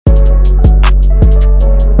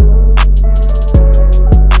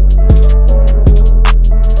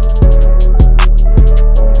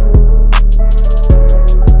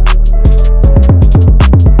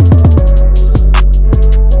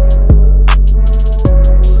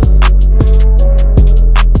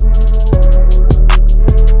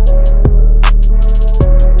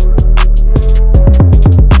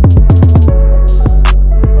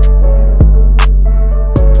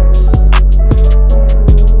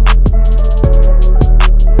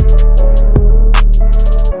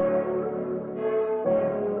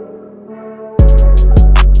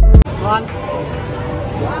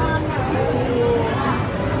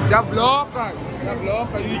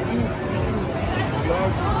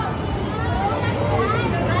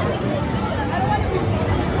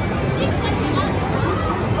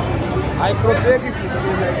Micro baby.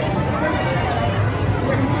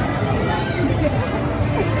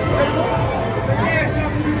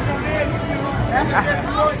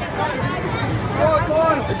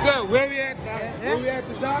 Where we at? Where we at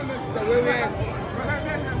the diamonds? Where we at?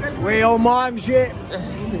 Where your mom shit?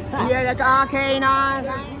 You at the arcade now?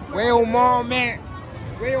 Where your mom at?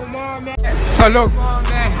 Where your mom at? So look,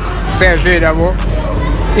 say video, bro.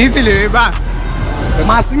 Italy, back.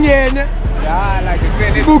 Massinien. Yeah, like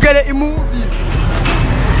I said. Book at the movie.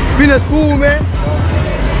 Venus pool, man.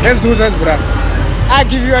 Let's do this, bro. I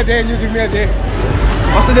give you a day, you give me a day.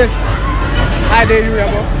 What's the day? I dare you, bro.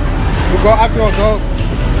 We go up to a goal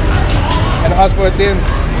and ask for things.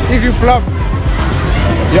 If you flop,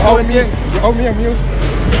 you owe me. You owe me a meal.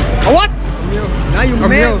 A what? A meal. Now you a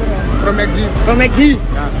meal mad? from McD. From McD?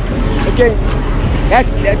 Yeah. Okay.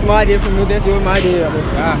 That's my day from you. That's your my day, bro.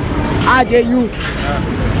 Yeah. I dare you. Yeah.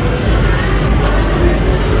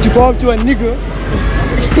 To go up to a nigga.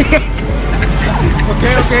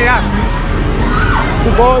 Okay, yeah. To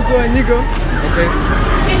go up to a nigga. Okay.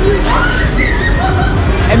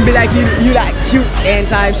 And be like you like cute and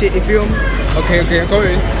type shit, you feel me? Okay, go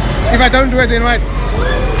in. If I don't do it, then what?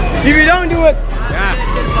 If you don't do it, yeah,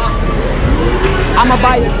 I'ma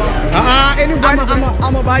buy you. Anybody?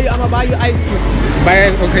 I'ma buy you ice cream. Buy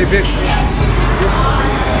it, okay, bitch.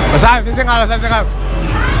 What's up? What's up?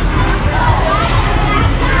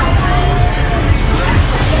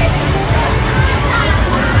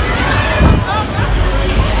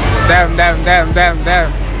 Damn.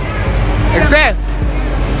 Except,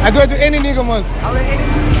 I do it to any nigga most.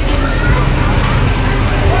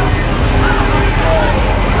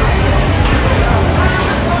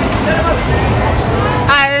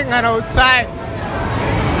 I ain't got no time.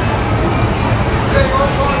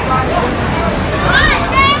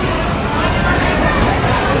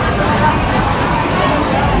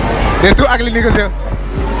 There's two ugly niggas here.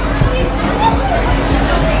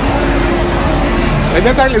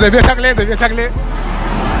 They're ugly.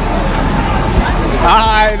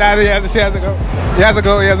 Nah, he has to go. He has to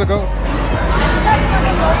go.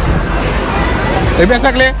 They're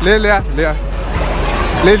ugly.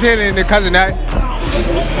 Let's in the cousin night.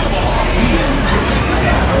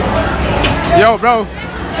 Yo, bro.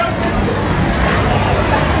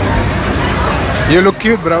 You look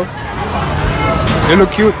cute, bro. You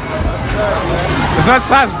look cute. It's not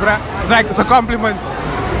sass, bro. It's a compliment.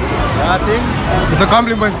 Yeah, things. It's a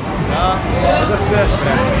compliment. Yeah, just sass,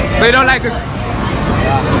 bro. So you don't like it?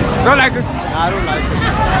 Yeah. Don't like it? I don't like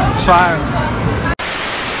it. It's fine.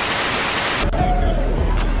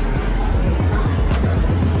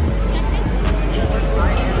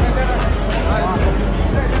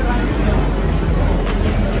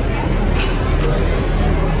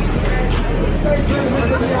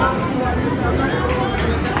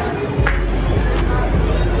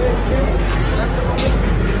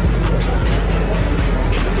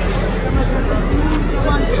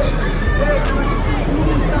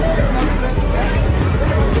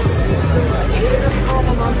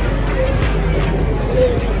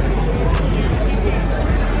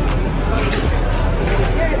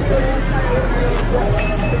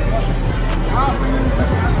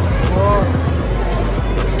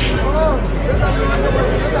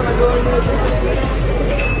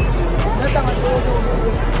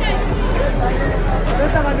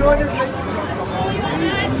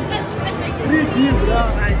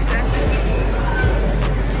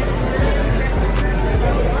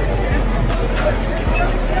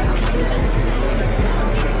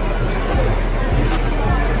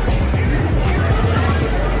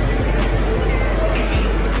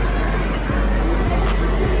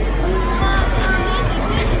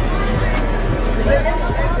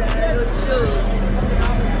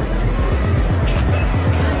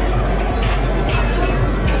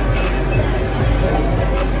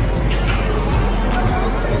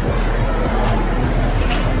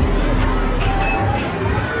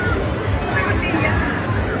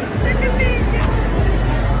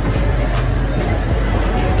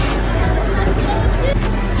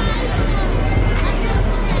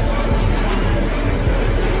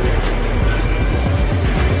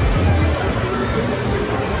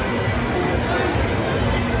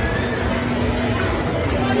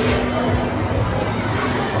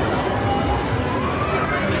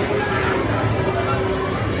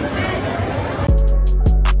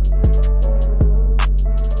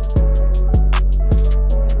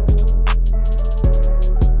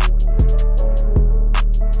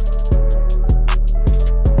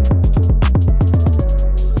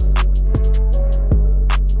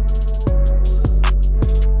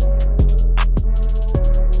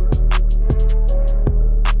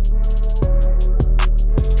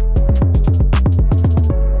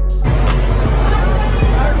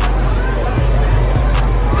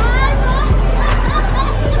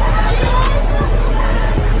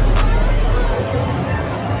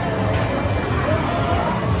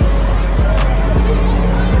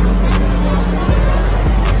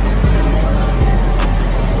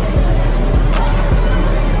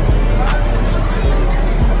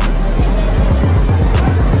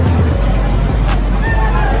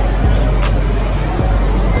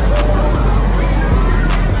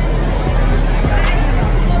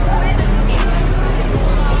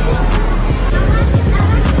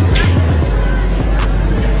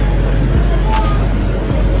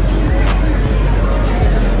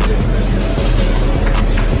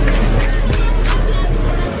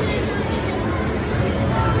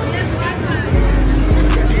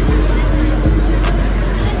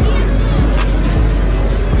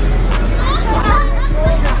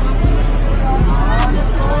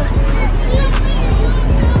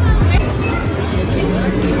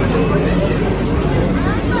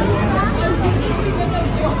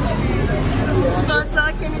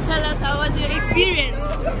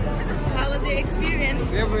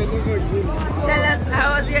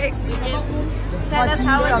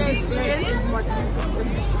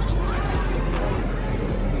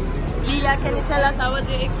 yeah, can you tell us how was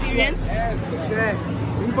your experience? Sir,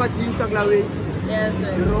 in Pakistan, Lawi. Yes,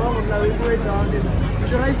 sir. The wrong of Lawi, so it's on it.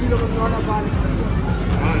 The rice is not a bad.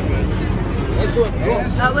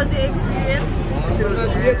 How was your experience?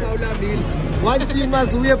 One thing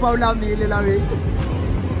was we Paula meal, Lawi.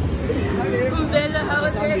 Umbelo, how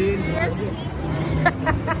was your experience?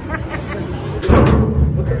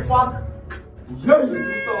 What the fuck? Yeah, you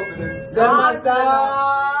should stop it. Master!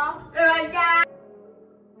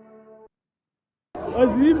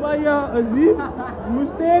 Azim, Ayah, Azim.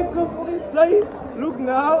 Mistake for it, say. Look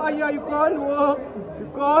now, Ayah, you can't walk. You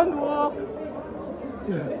can't walk.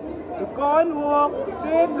 You can't walk.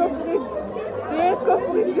 Stay complete. Stay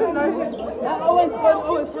complete, you know. Owen.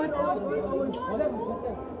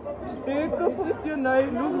 Stay complete, you know.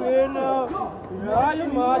 Look here now. Yeah, you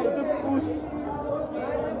must push.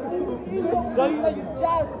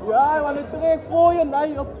 Ja, want ik trek voor je naar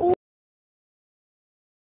je poel.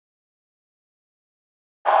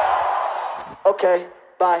 Okay,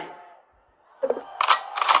 bye.